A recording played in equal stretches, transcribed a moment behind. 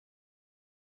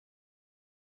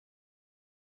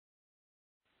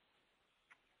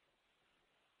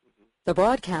The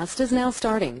broadcast is now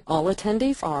starting. All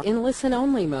attendees are in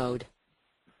listen-only mode.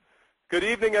 Good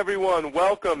evening, everyone.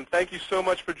 Welcome. Thank you so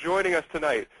much for joining us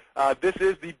tonight. This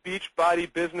is the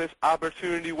Beachbody Business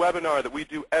Opportunity webinar that we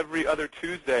do every other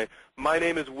Tuesday. My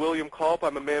name is William Culp.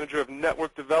 I'm a manager of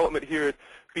network development here at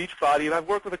Beachbody, and I've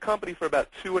worked with the company for about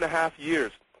 2.5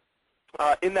 years.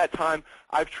 In that time,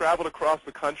 I've traveled across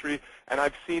the country, and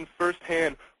I've seen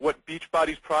firsthand what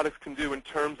Beachbody's products can do in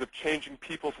terms of changing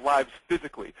people's lives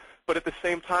physically. But at the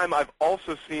same time, I've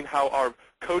also seen how our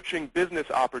coaching business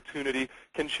opportunity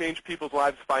can change people's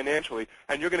lives financially.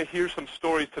 And you're going to hear some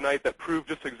stories tonight that prove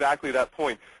just exactly that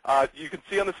point. You can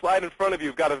see on the slide in front of you,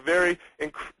 you've got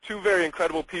two very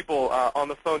incredible people on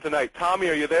the phone tonight. Tommy,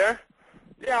 are you there?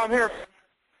 Yeah, I'm here.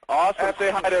 Awesome.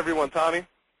 Say hi to everyone, Tommy.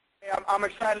 Hey, I'm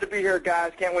excited to be here,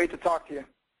 guys. Can't wait to talk to you.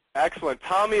 Excellent.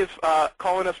 Tommy is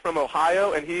calling us from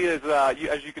Ohio, and he is,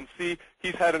 as you can see,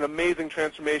 he's had an amazing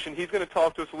transformation. He's going to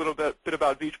talk to us a little bit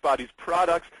about Beachbody's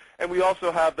products, and we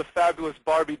also have the fabulous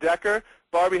Barbie Decker.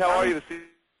 Barbie, how are you this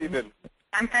evening?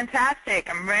 I'm fantastic.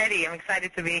 I'm ready. I'm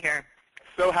excited to be here.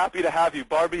 So happy to have you.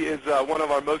 Barbie is one of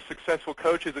our most successful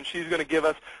coaches, and she's going to give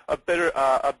us a better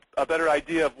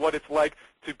idea of what it's like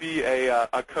to be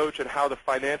a coach and how the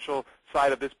financial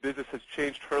side of this business has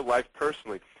changed her life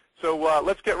personally. So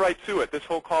let's get right to it. This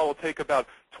whole call will take about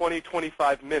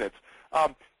 20-25 minutes.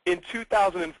 In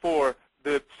 2004,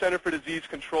 the Center for Disease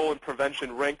Control and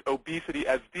Prevention ranked obesity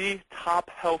as the top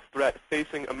health threat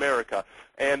facing America.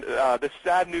 And the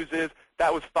sad news is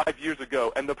that was 5 years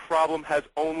ago, and the problem has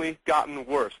only gotten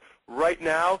worse. Right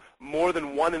now, more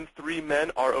than 1 in 3 men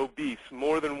are obese.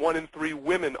 More than 1 in 3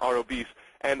 women are obese.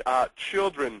 And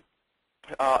children,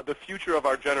 the future of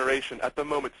our generation, at the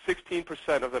moment,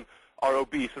 16% of them are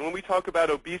obese. And when we talk about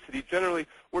obesity, generally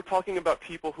we're talking about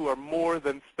people who are more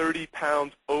than 30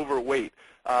 pounds overweight.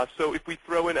 So if we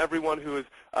throw in everyone who is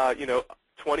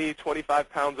 20, 25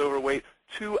 pounds overweight,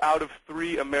 2 out of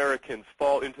 3 Americans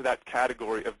fall into that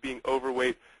category of being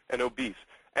overweight and obese.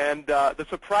 And the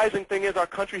surprising thing is our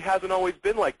country hasn't always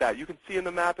been like that. You can see in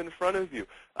the map in front of you.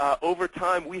 Over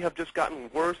time, we have just gotten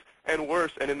worse and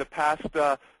worse. And in the past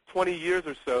 20 years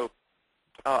or so,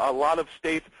 a lot of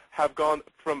states have gone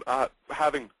from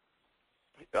having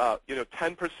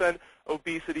 10%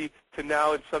 obesity to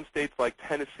now in some states like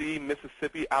Tennessee,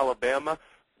 Mississippi, Alabama,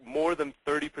 more than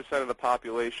 30% of the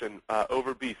population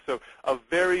obese. So a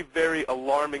very, very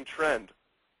alarming trend.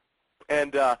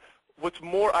 And what's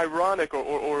more ironic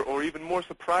or even more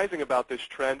surprising about this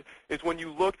trend is when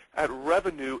you look at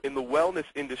revenue in the wellness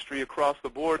industry across the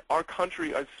board, our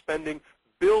country is spending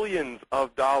billions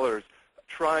of dollars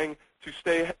trying to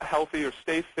stay healthy or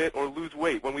stay fit or lose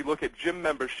weight. When we look at gym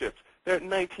memberships, they're at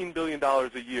 $19 billion a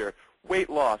year. Weight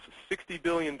loss, $60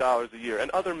 billion a year.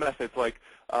 And other methods like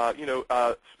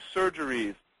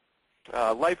surgeries,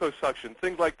 liposuction,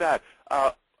 things like that,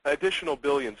 additional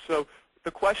billions. So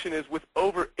the question is, with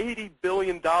over $80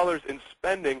 billion in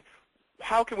spending,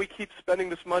 how can we keep spending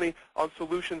this money on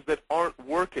solutions that aren't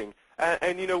working?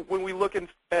 And when we look and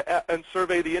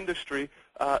survey the industry,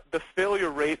 the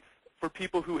failure rate for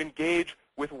people who engage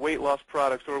with weight loss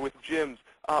products or with gyms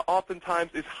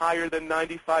oftentimes is higher than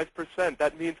 95%.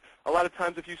 That means a lot of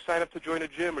times if you sign up to join a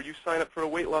gym or you sign up for a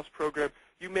weight loss program,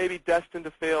 you may be destined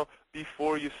to fail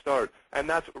before you start. And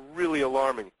that's really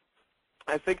alarming.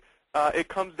 I think it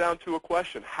comes down to a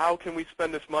question. How can we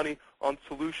spend this money on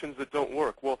solutions that don't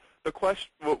work? Well,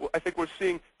 I think we're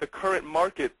seeing the current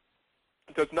market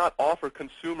does not offer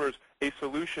consumers a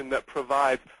solution that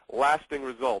provides lasting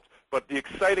results. But the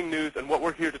exciting news and what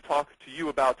we're here to talk to you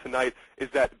about tonight is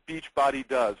that Beachbody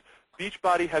does.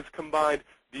 Beachbody has combined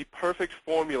the perfect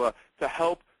formula to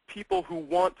help people who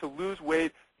want to lose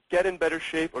weight, get in better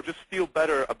shape, or just feel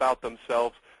better about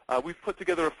themselves. We've put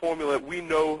together a formula that we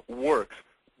know works.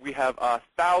 We have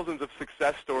thousands of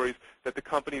success stories that the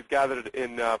company's gathered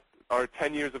in our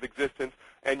 10 years of existence,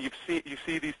 and you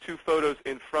see these 2 photos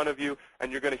in front of you,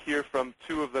 and you're going to hear from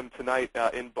 2 of them tonight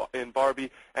in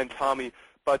Barbie and Tommy.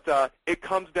 But it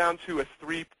comes down to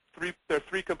there are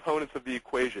 3 components of the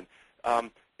equation.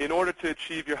 In order to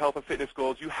achieve your health and fitness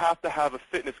goals, you have to have a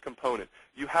fitness component.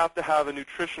 You have to have a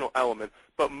nutritional element.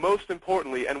 But most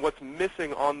importantly, and what's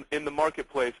missing in the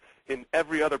marketplace in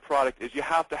every other product, is you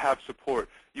have to have support.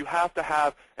 You have to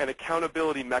have an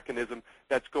accountability mechanism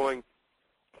that's going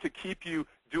to keep you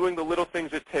doing the little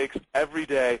things it takes every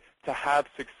day to have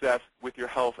success with your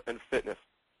health and fitness.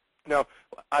 Now,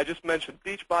 I just mentioned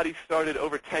Beachbody started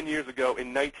over 10 years ago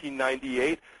in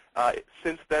 1998.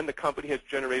 Since then, the company has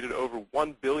generated over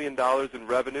 $1 billion in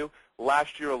revenue.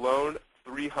 Last year alone,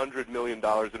 $300 million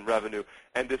in revenue.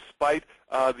 And despite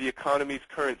the economy's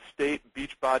current state,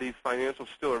 Beachbody's financials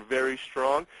still are very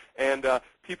strong, and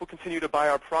people continue to buy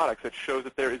our products. It shows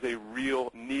that there is a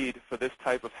real need for this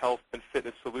type of health and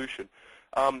fitness solution.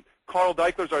 Carl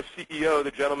Daikeler is our CEO,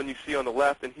 the gentleman you see on the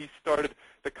left, and he started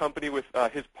the company with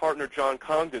his partner, John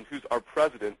Congdon, who's our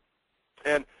president.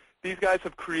 And these guys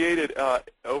have created,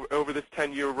 over this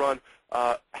 10-year run,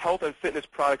 health and fitness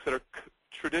products that are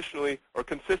traditionally or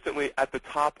consistently at the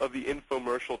top of the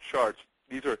infomercial charts.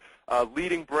 These are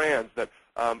leading brands that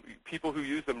people who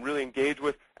use them really engage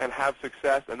with and have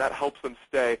success, and that helps them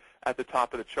stay at the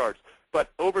top of the charts. But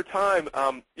over time,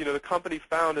 the company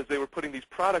found as they were putting these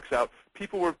products out,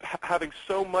 people were having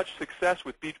so much success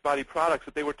with Beachbody products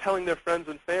that they were telling their friends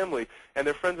and family, and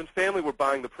their friends and family were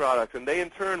buying the products, and they in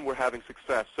turn were having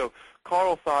success. So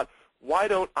Carl thought, why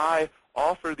don't I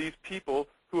offer these people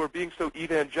who are being so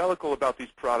evangelical about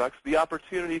these products the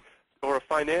opportunity or a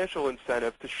financial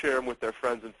incentive to share them with their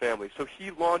friends and family? So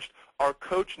he launched our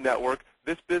Coach Network,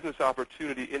 this business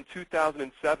opportunity, in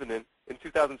 2007,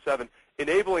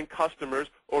 enabling customers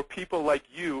or people like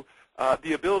you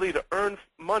the ability to earn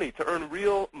money, to earn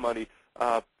real money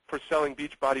for selling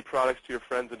Beachbody products to your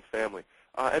friends and family.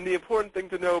 And the important thing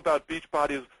to know about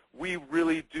Beachbody is we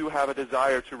really do have a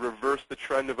desire to reverse the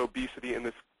trend of obesity in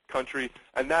this country,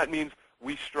 and that means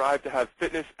we strive to have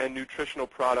fitness and nutritional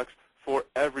products for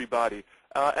everybody.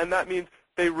 And that means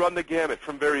they run the gamut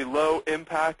from very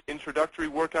low-impact introductory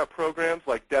workout programs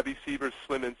like Debbie Sieber's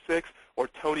Slim in 6 or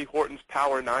Tony Horton's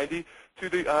Power 90 to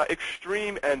the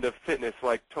extreme end of fitness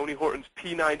like Tony Horton's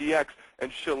P90X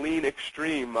and Chalene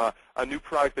Extreme, a new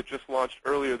product that just launched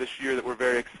earlier this year that we're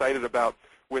very excited about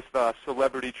with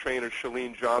celebrity trainer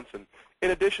Chalene Johnson.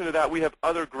 In addition to that, we have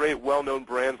other great well-known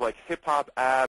brands like Hip Hop Abs,